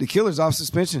killer's off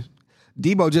suspension.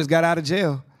 Debo just got out of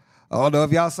jail. I don't know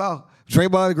if y'all saw.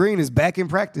 Draymond Green is back in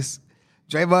practice.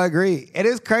 Draymond Green. It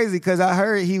is crazy because I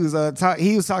heard he was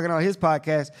talking on his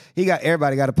podcast.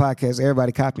 Everybody got a podcast.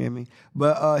 Everybody copying me.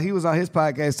 But he was on his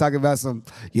podcast talking about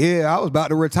I was about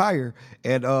to retire.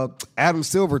 And Adam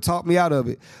Silver talked me out of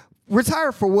it.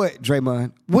 Retire for what,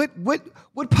 Draymond?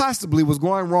 What possibly was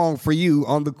going wrong for you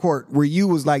on the court where you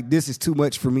was like, this is too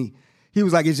much for me? He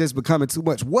was like, it's just becoming too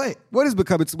much. What? What is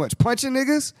becoming too much? Punching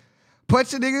niggas?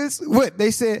 What?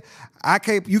 They said,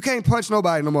 you can't punch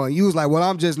nobody no more. You was like, well,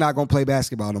 I'm just not going to play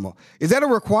basketball no more. Is that a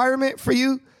requirement for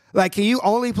you? Like, can you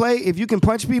only play if you can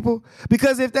punch people?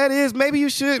 Because if that is, maybe you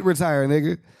should retire,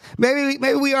 nigga.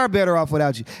 Maybe we are better off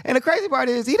without you. And the crazy part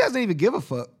is, he doesn't even give a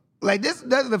fuck. Like, this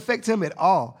doesn't affect him at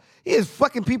all. He is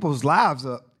fucking people's lives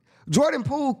up. Jordan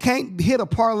Poole can't hit a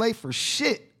parlay for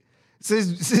shit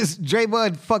since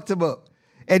Draymond fucked him up.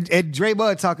 And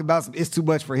Draymond talking about it's too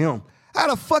much for him. How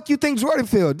the fuck you think Jordan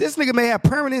feel? This nigga may have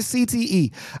permanent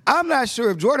CTE. I'm not sure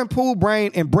if Jordan Poole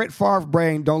brain and Brett Favre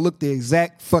brain don't look the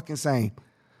exact fucking same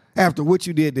after what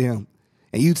you did to him.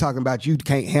 And you talking about you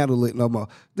can't handle it no more.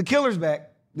 The killer's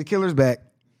back. The killer's back.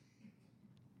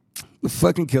 The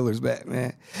fucking killer's back,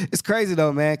 man. It's crazy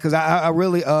though, man, because I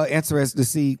really interested to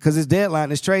see, because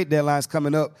this trade deadline's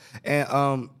coming up,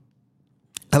 and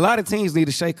a lot of teams need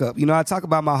a shakeup. You know, I talk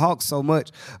about my Hawks so much,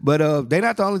 but they're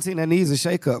not the only team that needs a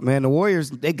shakeup, man. The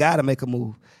Warriors, they got to make a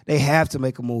move. They have to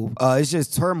make a move. It's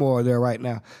just turmoil there right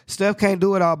now. Steph can't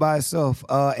do it all by himself.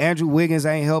 Andrew Wiggins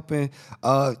ain't helping.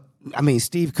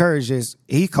 Steve Kerr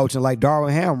he's coaching like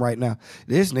Darwin Ham right now.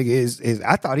 This nigga is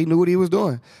I thought he knew what he was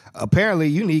doing. Apparently,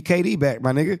 you need KD back,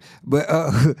 my nigga. But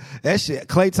that shit,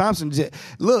 Klay Thompson,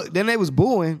 look, then they was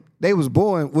booing,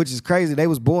 which is crazy. They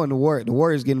was booing the Warriors. The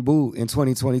Warriors getting booed in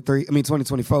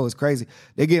 2024 is crazy.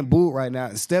 They're getting booed right now.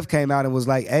 And Steph came out and was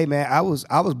like, hey, man, I was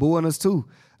booing us too.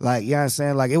 Like, you know what I'm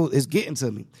saying? Like, it's getting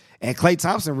to me. And Klay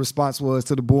Thompson's response was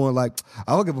to the booing, like,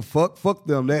 I don't give a fuck. Fuck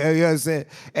them. You know what I'm saying?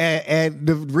 And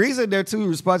the reason their two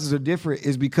responses are different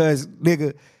is because,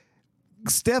 nigga,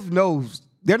 Steph knows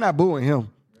they're not booing him.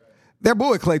 They're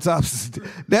booing Klay Thompson.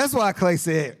 That's why Klay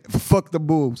said, fuck the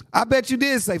Bulls. I bet you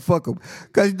did say fuck them.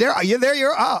 Because they're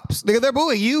your ops. Nigga, they're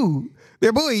booing you.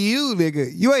 They're booing you,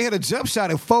 nigga. You ain't hit a jump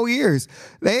shot in 4 years.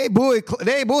 They ain't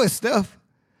booing Steph.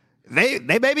 They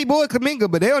may be booing Kuminga,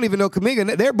 but they don't even know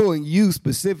Kuminga. They're booing you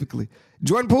specifically.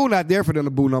 Jordan Poole not there for them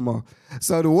to boo no more.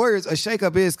 So the Warriors, a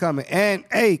shakeup is coming. And,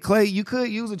 hey, Klay, you could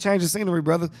use a change of scenery,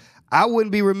 brother. I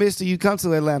wouldn't be remiss till you come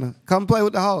to Atlanta. Come play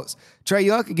with the Hawks. Trae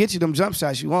Young can get you them jump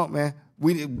shots you want, man.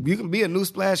 You can be a new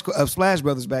Splash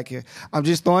Brothers back here. I'm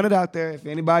just throwing it out there. If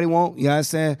anybody want, you know what I'm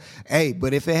saying? Hey,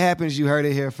 but if it happens, you heard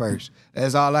it here first.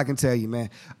 That's all I can tell you,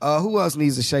 man. Who else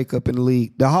needs a shakeup in the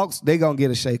league? The Hawks, they going to get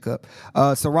a shakeup.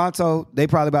 Toronto, they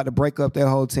probably about to break up their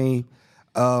whole team.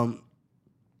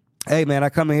 Hey, man, I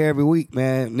come in here every week,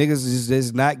 man. Niggas is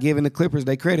just not giving the Clippers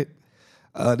their credit.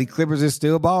 The Clippers are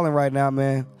still balling right now,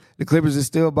 man. The Clippers is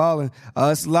still balling.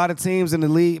 It's a lot of teams in the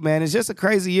league, man. It's just a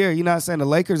crazy year. You know what I'm saying? The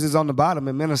Lakers is on the bottom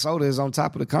and Minnesota is on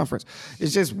top of the conference.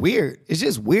 It's just weird. It's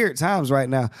just weird times right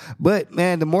now. But,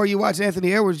 man, the more you watch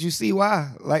Anthony Edwards, you see why.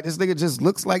 Like, this nigga just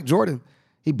looks like Jordan.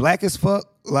 He black as fuck.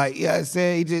 Like, yeah, I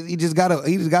said, he just got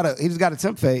a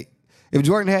temp fade. If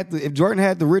Jordan had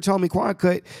the rich homie Quan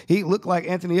cut, he looked like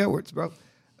Anthony Edwards, bro.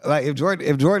 Like, if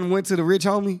Jordan went to the rich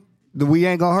homie, the we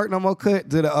ain't gonna hurt no more cut,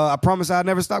 to the I promise I'll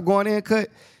never stop going in cut,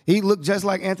 he looked just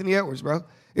like Anthony Edwards, bro.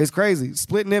 It's crazy.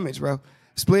 Splitting image, bro.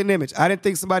 Splitting image. I didn't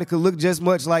think somebody could look just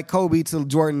much like Kobe to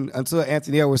Jordan until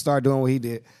Anthony Edwards started doing what he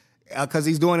did. Because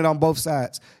he's doing it on both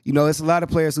sides. You know, it's a lot of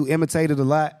players who imitated a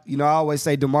lot. You know, I always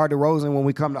say DeMar DeRozan when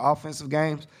we come to offensive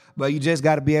games, but you just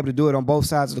got to be able to do it on both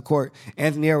sides of the court.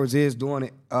 Anthony Edwards is doing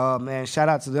it. Man, shout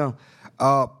out to them.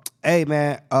 Hey,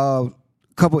 man,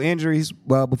 couple injuries.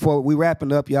 Well, before we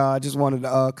wrapping up, y'all, I just wanted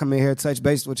to come in here and touch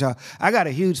base with y'all. I got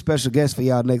a huge special guest for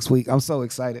y'all next week. I'm so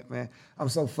excited, man. I'm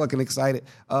so fucking excited.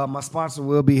 My sponsor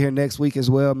will be here next week as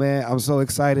well, man. I'm so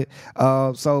excited.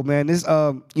 So, man, this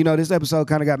this episode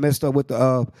kind of got messed up with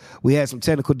we had some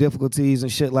technical difficulties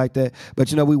and shit like that.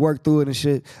 But, we worked through it and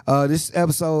shit. This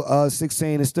episode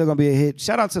 16 is still going to be a hit.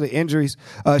 Shout out to the injuries.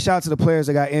 Shout out to the players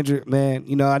that got injured, man.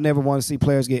 I never want to see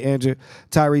players get injured.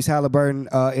 Tyrese Halliburton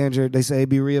injured. They say he'd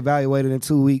be reevaluated in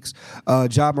 2 weeks.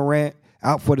 Ja Morant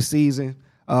out for the season.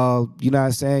 You know what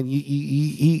I'm saying?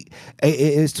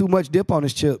 It's too much dip on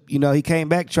his chip. You know, he came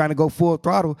back trying to go full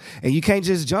throttle, and you can't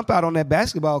just jump out on that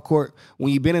basketball court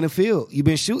when you've been in the field. You've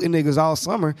been shooting niggas all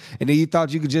summer, and then you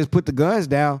thought you could just put the guns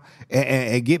down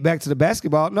and get back to the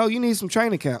basketball. No, you need some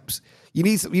training camps. You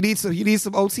need some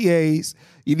OTAs.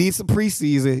 You need some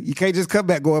preseason. You can't just come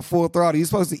back going full throttle. You're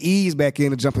supposed to ease back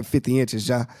in and jumping 50 inches,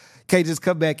 y'all. Can't just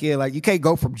come back in like you can't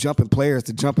go from jumping players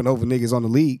to jumping over niggas on the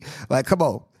league. Like, come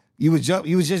on. You was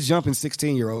just jumping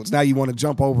 16-year-olds. Now you want to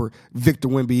jump over Victor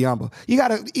Wembanyama. You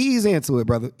gotta ease into it,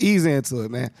 brother. Ease into it,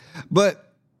 man.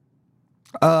 But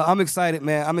I'm excited,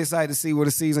 man. I'm excited to see where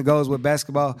the season goes with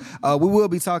basketball. We will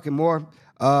be talking more.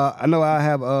 I know I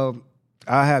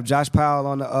have Josh Powell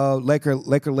on the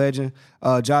Laker legend.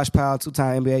 Josh Powell,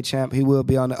 2-time NBA champ. He will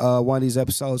be on one of these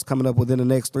episodes coming up within the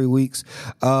next 3 weeks.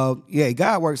 Yeah,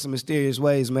 God works in mysterious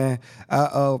ways, man.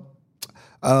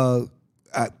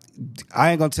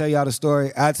 I ain't gonna tell y'all the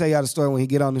story. I'll tell y'all the story when he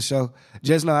get on the show.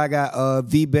 Just know I got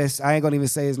the best. I ain't gonna even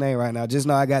say his name right now. Just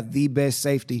know I got the best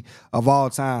safety of all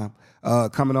time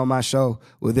coming on my show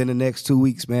within the next 2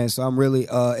 weeks, man. So I'm really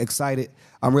excited.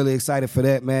 I'm really excited for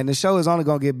that, man. The show is only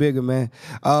gonna get bigger, man.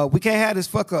 We can't have this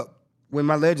fuck up when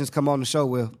my legends come on the show,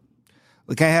 Will.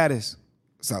 We can't have this.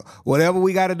 So whatever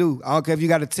we got to do, I don't care if you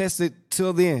got to test it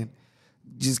till then.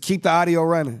 Just keep the audio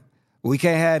running. We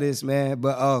can't have this, man.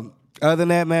 But other than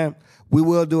that, man, we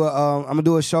will do I'm gonna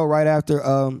do a show right after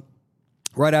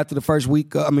the first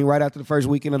week. Right after the first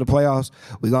weekend of the playoffs.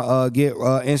 We're gonna get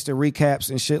instant recaps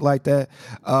and shit like that.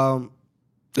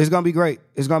 It's gonna be great.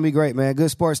 It's gonna be great, man. Good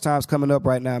sports times coming up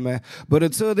right now, man. But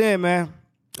until then,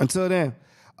 make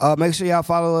sure y'all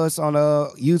follow us on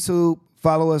YouTube.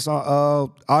 Follow us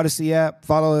on Odyssey app.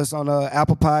 Follow us on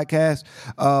Apple Podcasts.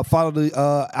 Follow the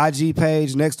IG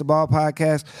page, Next2Ball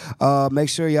Podcast. Make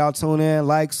sure y'all tune in,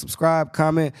 like, subscribe,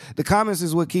 comment. The comments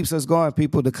is what keeps us going,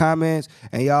 people. The comments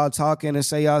and y'all talking and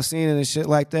say y'all seen it and shit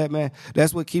like that, man.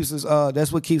 That's what keeps us.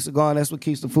 That's what keeps it going. That's what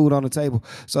keeps the food on the table.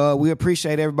 So we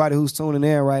appreciate everybody who's tuning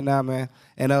in right now, man.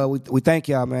 And we thank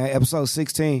y'all, man. Episode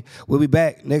 16. We'll be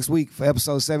back next week for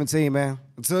episode 17, man.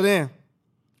 Until then.